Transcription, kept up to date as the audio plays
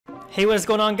Hey, what's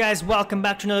going on, guys? Welcome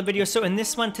back to another video. So in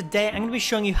this one today, I'm going to be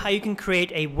showing you how you can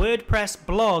create a WordPress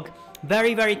blog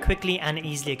very quickly and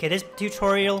easily. Okay, this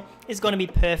tutorial is going to be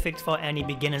perfect for any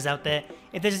beginners out there.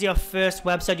 If this is your first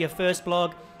website, your first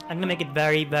blog, I'm going to make it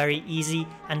very easy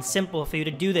and simple for you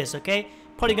to do this. Okay,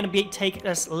 probably going to take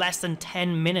us less than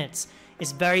 10 minutes.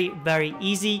 It's very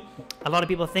easy. A lot of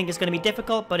people think it's going to be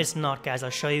difficult, but it's not, guys. I'll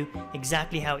show you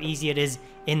exactly how easy it is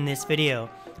in this video.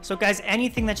 So guys,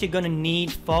 anything that you're going to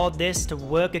need for this to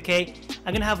work, okay,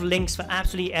 I'm going to have links for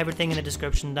absolutely everything in the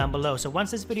description down below. So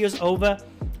once this video is over,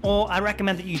 or I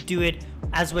recommend that you do it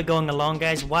as we're going along,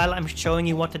 guys. While I'm showing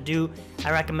you what to do,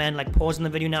 I recommend like pausing the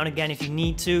video now and again if you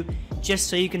need to, just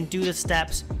so you can do the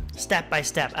steps step by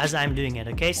step as I'm doing it.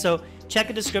 Okay, so check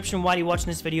the description while you're watching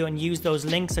this video and use those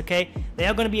links. Okay, they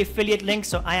are going to be affiliate links,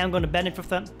 so I am going to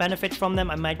benefit from them.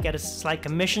 I might get a slight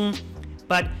commission,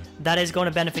 but that is going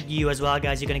to benefit you as well,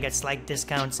 guys. You're going to get slight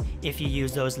discounts if you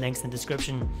use those links in the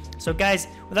description. So guys,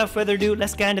 without further ado,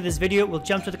 let's get into this video. We'll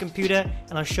jump to the computer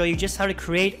and I'll show you just how to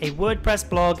create a WordPress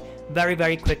blog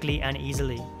very quickly and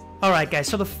easily. Alright guys,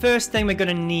 so the first thing we're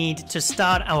going to need to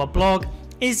start our blog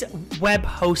is web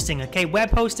hosting. Okay, web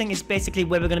hosting is basically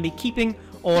where we're going to be keeping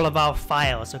all of our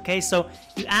files. Okay, so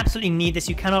you absolutely need this.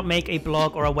 You cannot make a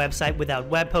blog or a website without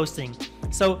web hosting.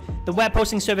 So the web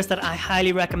hosting service that I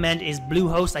highly recommend is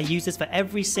Bluehost. I use this for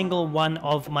every single one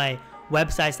of my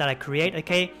websites that I create.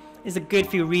 Okay, there's a good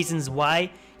few reasons why.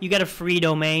 You get a free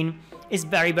domain. It's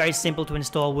very simple to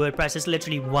install WordPress. It's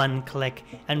literally one click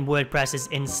and WordPress is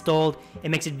installed.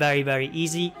 It makes it very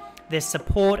easy. Their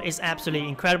support is absolutely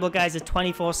incredible, guys. It's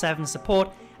 24/7 support,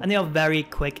 and they are very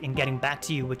quick in getting back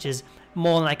to you, which is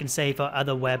more than I can say for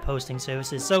other web hosting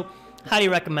services. So highly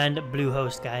recommend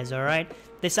Bluehost, guys. All right,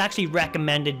 this is actually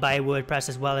recommended by WordPress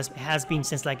as well. As it has been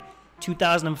since like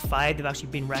 2005. They've actually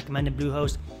been recommended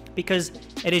Bluehost because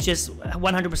it is just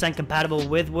 100% compatible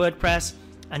with WordPress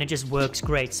and it just works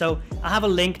great. So I'll have a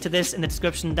link to this in the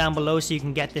description down below so you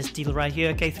can get this deal right here.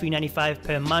 Okay, $3.95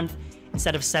 per month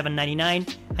instead of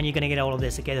 $7.99, and you're gonna get all of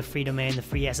this. Okay, the free domain, the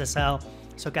free SSL.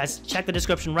 So guys, check the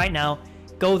description right now.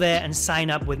 Go there and sign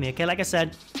up with me. Okay, like I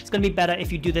said, it's gonna be better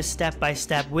if you do this step by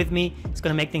step with me. It's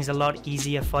gonna make things a lot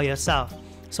easier for yourself.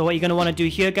 So what you're gonna want to do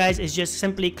here, guys, is just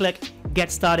simply click Get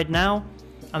Started Now,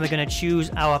 and we're gonna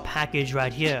choose our package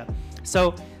right here.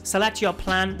 So select your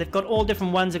plan. They've got all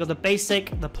different ones. They've got the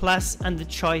basic, the plus, and the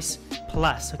choice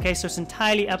plus. Okay, so it's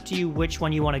entirely up to you which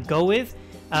one you want to go with.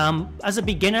 As a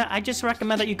beginner, I just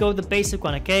recommend that you go with the basic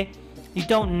one. Okay, you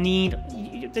don't need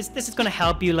this is going to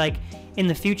help you like in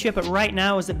the future, but right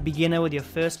now as a beginner with your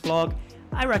first blog,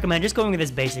 I recommend just going with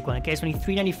this basic one. Okay, it's only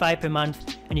 $3.95 per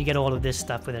month and you get all of this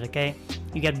stuff with it. Okay,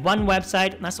 you get one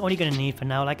website and that's all you're going to need for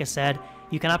now. Like I said,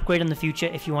 you can upgrade in the future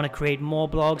if you want to create more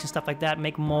blogs and stuff like that,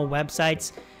 make more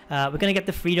websites. We're going to get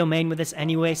the free domain with this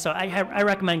anyway, so I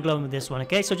recommend going with this one.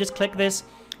 Okay, so just click this,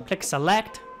 click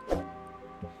select.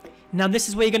 Now this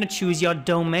is where you're going to choose your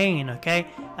domain. Okay,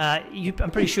 I'm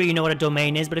pretty sure you know what a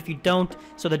domain is, but if you don't,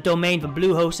 so the domain for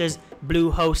Bluehost is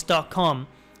bluehost.com.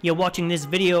 You're watching this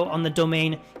video on the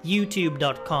domain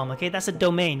youtube.com. Okay, that's a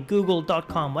domain,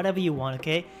 google.com, whatever you want.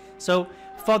 Okay, so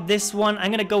for this one, I'm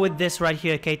going to go with this right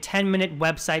here. Okay, 10-minute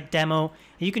website demo.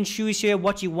 You can choose here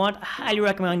what you want. I highly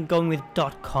recommend going with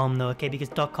 .com though. Okay, because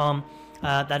 .com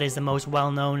that is the most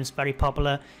well-known. It's very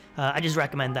popular. I just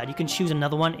recommend that. You can choose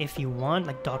another one if you want,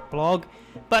 like .blog,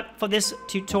 but for this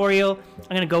tutorial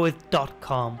I'm going to go with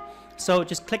 .com. So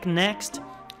just click next,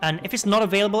 and if it's not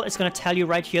available, it's going to tell you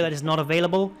right here that it's not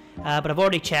available, but I've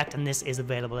already checked and this is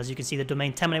available. As you can see, the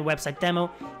domain 10-minute website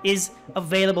demo is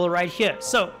available right here.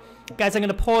 So guys, I'm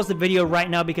going to pause the video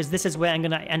right now because this is where I'm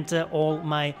going to enter all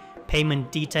my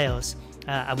payment details.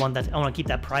 I want to keep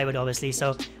that private, obviously,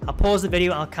 so I'll pause the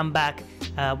video. I'll come back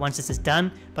once this is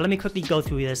done, but let me quickly go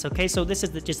through this. Okay, so this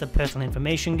is just the personal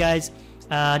information, guys.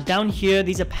 Down here,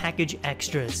 these are package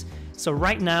extras. So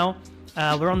right now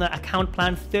we're on the account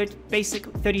plan, basic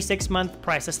 36-month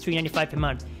price. That's $3.95 per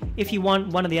month. If you want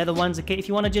one of the other ones, okay, if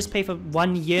you want to just pay for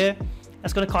 1 year,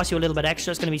 that's going to cost you a little bit extra.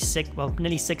 It's going to be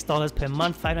nearly $6 per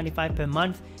month, $5.95 per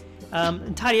month.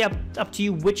 Entirely up to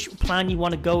you which plan you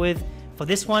want to go with. For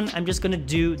this one, I'm just going to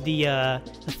do the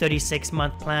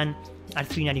 36-month plan at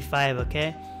 $3.95,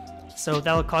 okay? So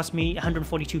that will cost me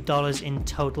 $142 in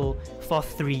total for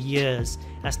 3 years.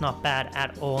 That's not bad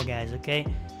at all, guys, okay?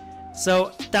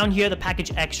 So down here, the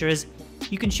package extras,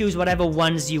 you can choose whatever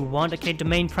ones you want. Okay,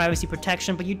 domain privacy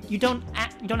protection, but you don't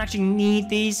actually need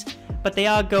these, but they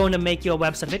are going to make your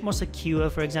website a bit more secure,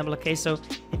 for example. Okay, so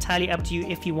entirely up to you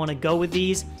if you want to go with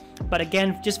these. But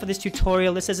again, just for this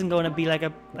tutorial, this isn't going to be like a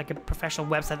professional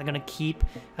website I'm going to keep.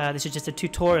 This is just a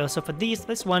tutorial. So for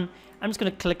this one, I'm just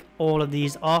going to click all of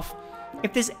these off.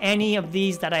 If there's any of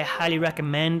these that I highly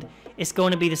recommend, it's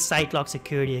going to be the site lock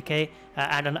security, okay?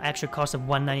 At an extra cost of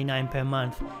 $1.99 per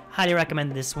month. Highly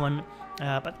recommend this one.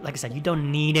 But like I said, you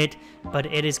don't need it, but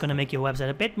it is going to make your website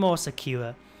a bit more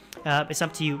secure. It's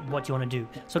up to you what you want to do.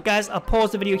 So guys, I'll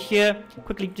pause the video here,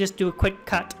 quickly just do a quick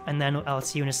cut, and then I'll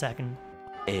see you in a second.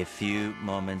 A few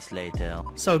moments later.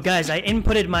 So guys, I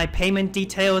inputted my payment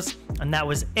details, and that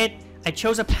was it. I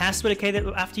chose a password, okay? That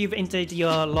after you've entered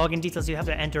your login details, you have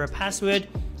to enter a password.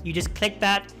 You just click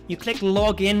that, you click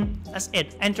login, that's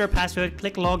it. Enter a password,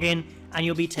 click login, and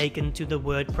you'll be taken to the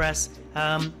WordPress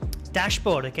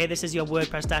dashboard, okay? This is your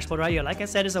WordPress dashboard right here. Like I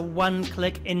said, it's a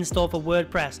one-click install for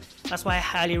WordPress. That's why I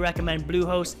highly recommend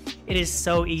Bluehost. It is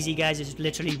so easy, guys. It's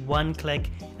literally one click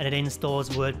and it installs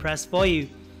WordPress for you.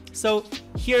 So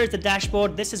here is the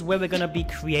dashboard. This is where we're going to be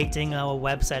creating our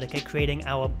website, okay? Creating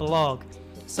our blog.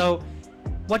 So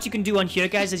what you can do on here,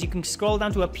 guys, is you can scroll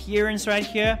down to appearance right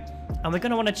here, and we're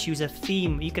going to want to choose a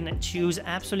theme. You can choose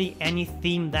absolutely any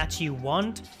theme that you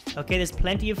want. Okay, there's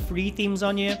plenty of free themes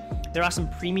on here. There are some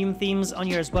premium themes on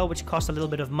here as well, which cost a little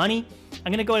bit of money.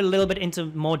 I'm going to go a little bit into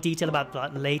more detail about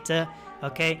that later.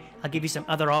 Okay, I'll give you some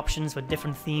other options for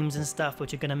different themes and stuff,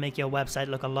 which are going to make your website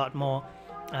look a lot more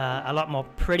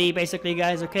pretty, basically,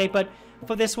 guys. Okay, but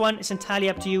for this one, it's entirely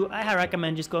up to you. I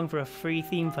recommend just going for a free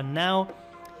theme for now.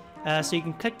 So you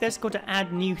can click this, go to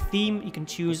add new theme. You can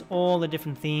choose all the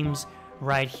different themes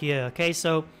right here. Okay,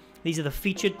 so these are the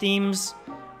featured themes,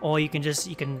 or you can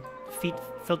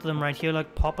filter them right here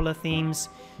like popular themes.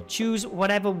 Choose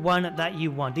whatever one that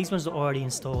you want. These ones are already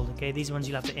installed. Okay, these ones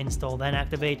you'll have to install then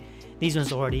activate. These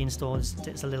ones are already installed.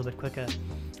 It's a little bit quicker.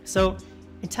 So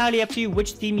entirely up to you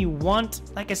which theme you want.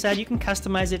 Like I said, you can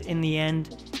customize it in the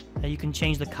end. You can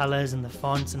change the colors and the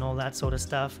fonts and all that sort of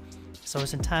stuff. So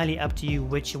it's entirely up to you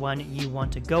which one you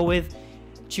want to go with.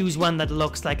 Choose one that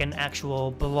looks like an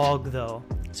actual blog though.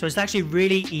 So it's actually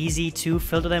really easy to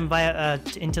filter them via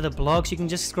into the blog. So you can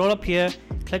just scroll up here,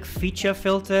 click feature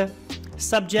filter,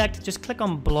 subject, just click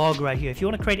on blog right here. If you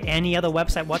want to create any other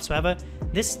website whatsoever,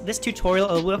 this tutorial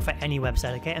will work for any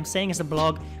website, okay? I'm saying it's a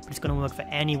blog, but it's going to work for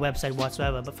any website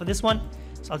whatsoever. But for this one,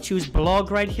 so I'll choose blog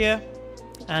right here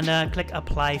and click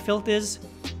apply filters.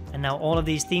 And now all of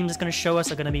these themes it's going to show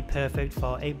us are going to be perfect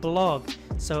for a blog.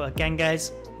 So again,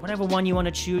 guys, whatever one you want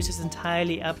to choose is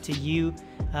entirely up to you.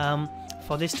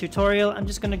 For this tutorial, I'm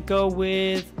just going to go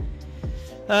with,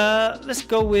 let's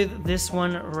go with this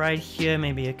one right here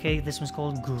maybe, okay? This one's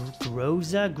called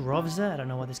Grovza, I don't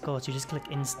know what this is called. So you just click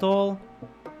install,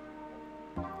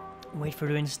 wait for it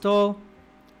to install,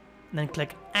 and then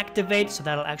click activate, so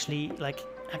that'll actually like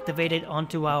activate it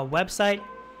onto our website.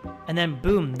 And then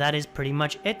boom, that is pretty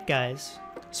much it, guys.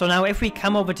 So now if we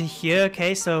come over to here,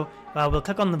 okay, so we'll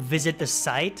click on the visit the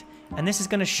site, and this is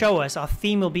going to show us our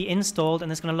theme will be installed,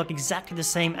 and it's going to look exactly the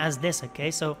same as this, okay?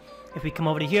 So if we come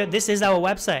over to here, this is our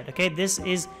website, okay? This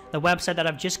is the website that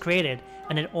I've just created,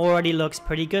 and it already looks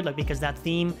pretty good, like, because that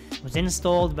theme was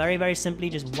installed very, very simply,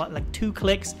 just like 2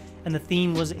 clicks, and the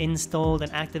theme was installed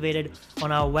and activated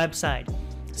on our website.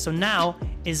 So now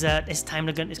it's going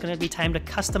to be time to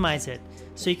customize it.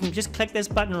 So you can just click this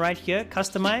button right here,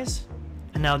 customize,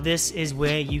 and now this is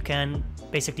where you can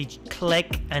basically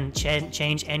click and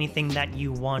change anything that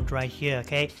you want right here.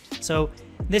 Okay, so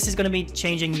this is going to be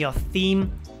changing your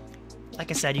theme.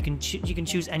 Like I said, you can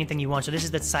choose anything you want. So this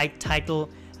is the site title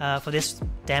for this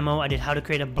demo. I did how to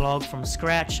create a blog from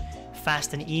scratch.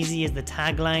 Fast and easy is the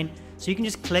tagline. So you can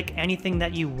just click anything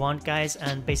that you want, guys,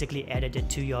 and basically edit it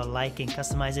to your liking,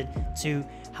 customize it to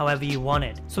however you want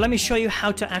it. So let me show you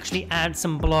how to actually add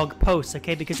some blog posts,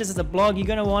 okay? Because this is a blog, you're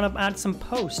gonna want to add some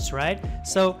posts, right?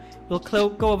 So we'll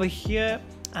go over here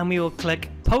and we will click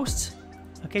posts.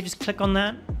 Okay, just click on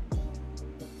that.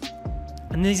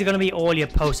 And these are going to be all your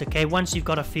posts, okay? Once you've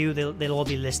got a few, they'll all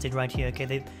be listed right here,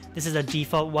 okay? This is a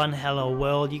default one, hello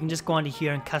world. You can just go onto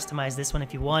here and customize this one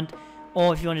if you want.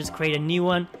 Or if you want to just create a new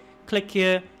one, click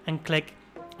here and click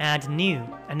add new.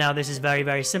 And now this is very,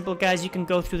 very simple, guys. You can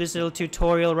go through this little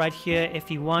tutorial right here if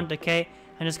you want, okay?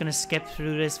 I'm just going to skip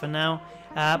through this for now.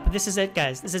 But this is it,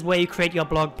 guys. This is where you create your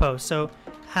blog post. So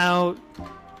how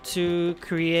to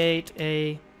create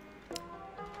a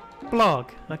blog,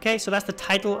 okay? So that's the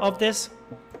title of this.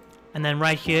 And then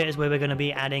right here is where we're going to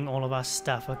be adding all of our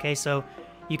stuff, okay? So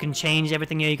you can change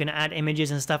everything here. You can add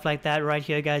images and stuff like that right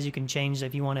here, guys. You can change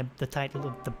if you want the title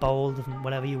of the bold,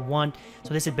 whatever you want.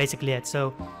 So this is basically it.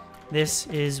 So this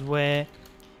is where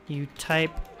you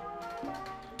type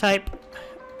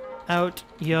out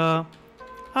your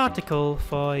article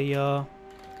for your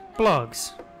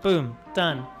blogs. Boom,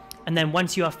 done. And then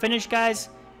once you are finished, guys,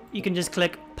 you can just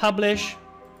click publish,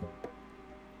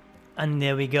 and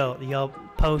there we go. Your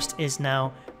post is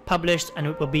now published and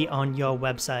it will be on your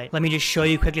website. Let me just show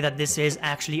you quickly that this is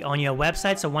actually on your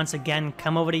website. So once again,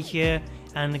 come over to here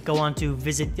and go on to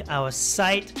visit our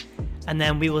site, and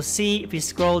then we will see, if you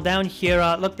scroll down here,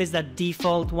 look, there's that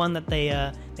default one that they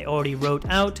already wrote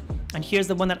out, and here's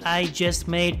the one that I just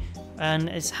made, and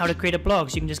it's how to create a blog.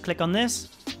 So you can just click on this,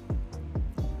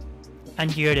 and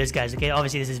here it is, guys. Okay,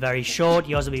 obviously this is very short.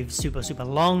 Yours will be super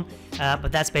long,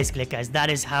 but that's basically it, guys. That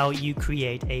is how you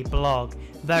create a blog.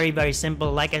 Very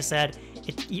simple. Like I said,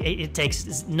 it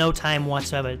takes no time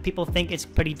whatsoever. People think it's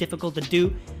pretty difficult to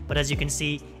do, but as you can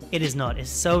see, it is not. It's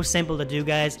so simple to do,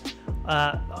 guys.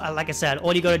 Like I said,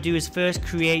 all you gotta do is first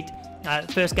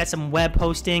get some web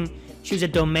hosting, choose a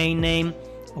domain name,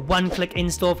 a one-click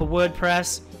install for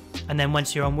WordPress, and then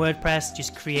once you're on WordPress,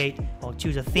 just create or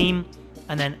choose a theme,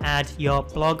 and then add your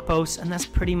blog posts, and that's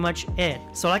pretty much it.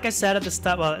 So like I said at the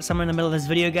start, well, somewhere in the middle of this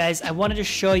video, guys, I wanted to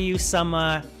show you some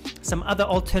other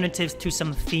alternatives to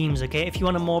some themes, okay? If you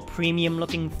want a more premium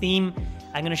looking theme,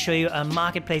 I'm gonna show you a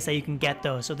marketplace that you can get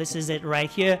those. So this is it right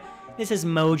here. This is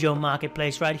Mojo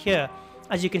Marketplace right here.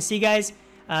 As you can see, guys,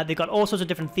 they've got all sorts of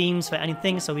different themes for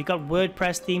anything. So we got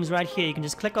WordPress themes right here. You can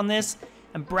just click on this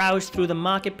and browse through the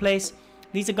marketplace.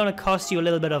 These are gonna cost you a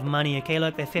little bit of money, okay?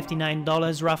 Look, they're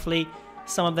 $59 roughly.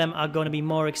 Some of them are going to be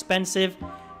more expensive,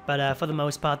 but for the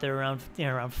most part, they're around,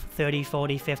 around 30,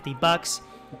 40, 50 bucks.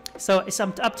 So it's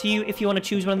up to you if you want to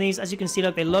choose one of these. As you can see,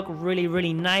 look, they look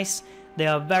really nice. They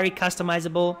are very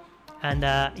customizable, and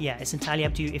yeah, it's entirely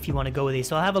up to you if you want to go with these.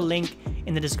 So I'll have a link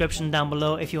in the description down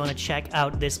below if you want to check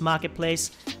out this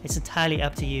marketplace. It's entirely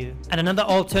up to you. And another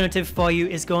alternative for you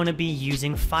is going to be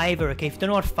using Fiverr. Okay, if you don't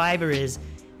know what Fiverr is,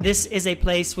 this is a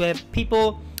place where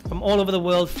people from all over the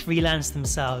world freelance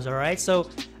themselves. All right, so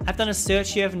I've done a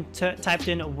search here and typed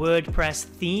in WordPress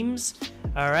themes.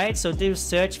 All right, so do a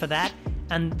search for that,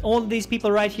 and all of these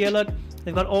people right here, look,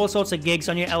 they've got all sorts of gigs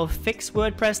on here. I will fix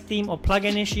WordPress theme or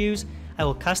plugin issues. I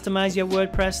will customize your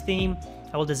WordPress theme.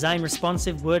 I will design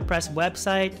responsive WordPress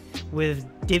website with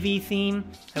Divi theme.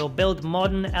 I will build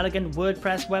modern, elegant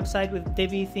WordPress website with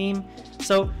Divi theme.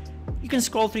 So you can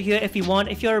scroll through here if you want.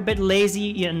 If you're a bit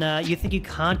lazy and you think you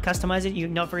can't customize it, you're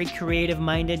not very creative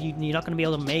minded, you're not going to be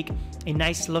able to make a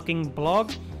nice looking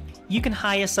blog, you can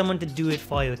hire someone to do it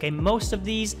for you, okay? Most of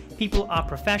these people are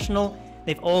professional.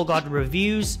 They've all got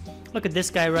reviews. Look at this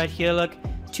guy right here, look,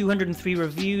 203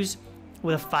 reviews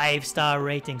with a 5-star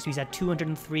rating. So he's at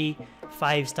 203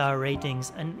 5-star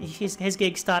ratings, and his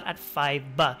gigs start at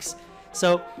 $5.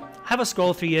 So have a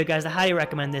scroll through here, guys. I highly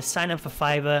recommend this. Sign up for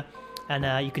Fiverr,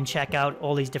 and you can check out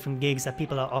all these different gigs that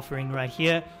people are offering right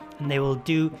here, and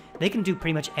they can do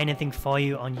pretty much anything for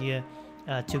you on here,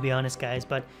 to be honest, guys.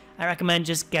 But I recommend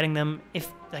just getting them.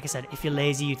 If, like I said, if you're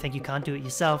lazy, you think you can't do it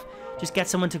yourself, just get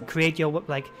someone to create your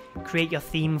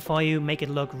theme for you, make it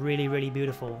look really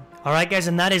beautiful. All right, guys,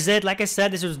 and that is it. Like I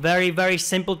said, this was very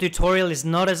simple tutorial. It's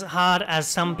not as hard as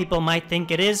some people might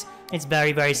think it is. It's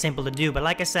very simple to do. But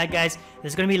like I said, guys,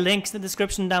 there's going to be links in the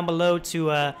description down below to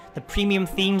the premium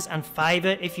themes and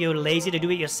Fiverr if you're lazy to do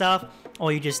it yourself,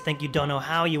 or you just think you don't know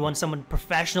how, you want someone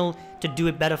professional to do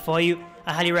it better for you.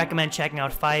 I highly recommend checking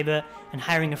out Fiverr and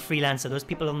hiring a freelancer. Those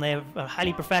people on there are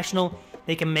highly professional.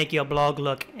 They can make your blog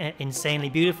look insanely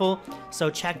beautiful. So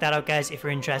check that out, guys, if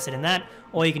you're interested in that,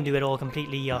 or you can do it all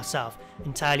completely yourself.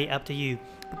 Entirely up to you.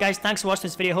 But guys, thanks for watching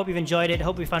this video. Hope you've enjoyed it.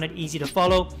 Hope you found it easy to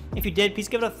follow. If you did, please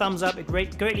give it a thumbs up. It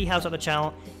greatly helps out the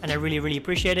channel, and I really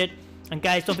appreciate it. And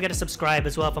guys, don't forget to subscribe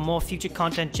as well for more future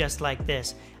content just like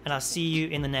this. And I'll see you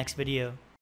in the next video.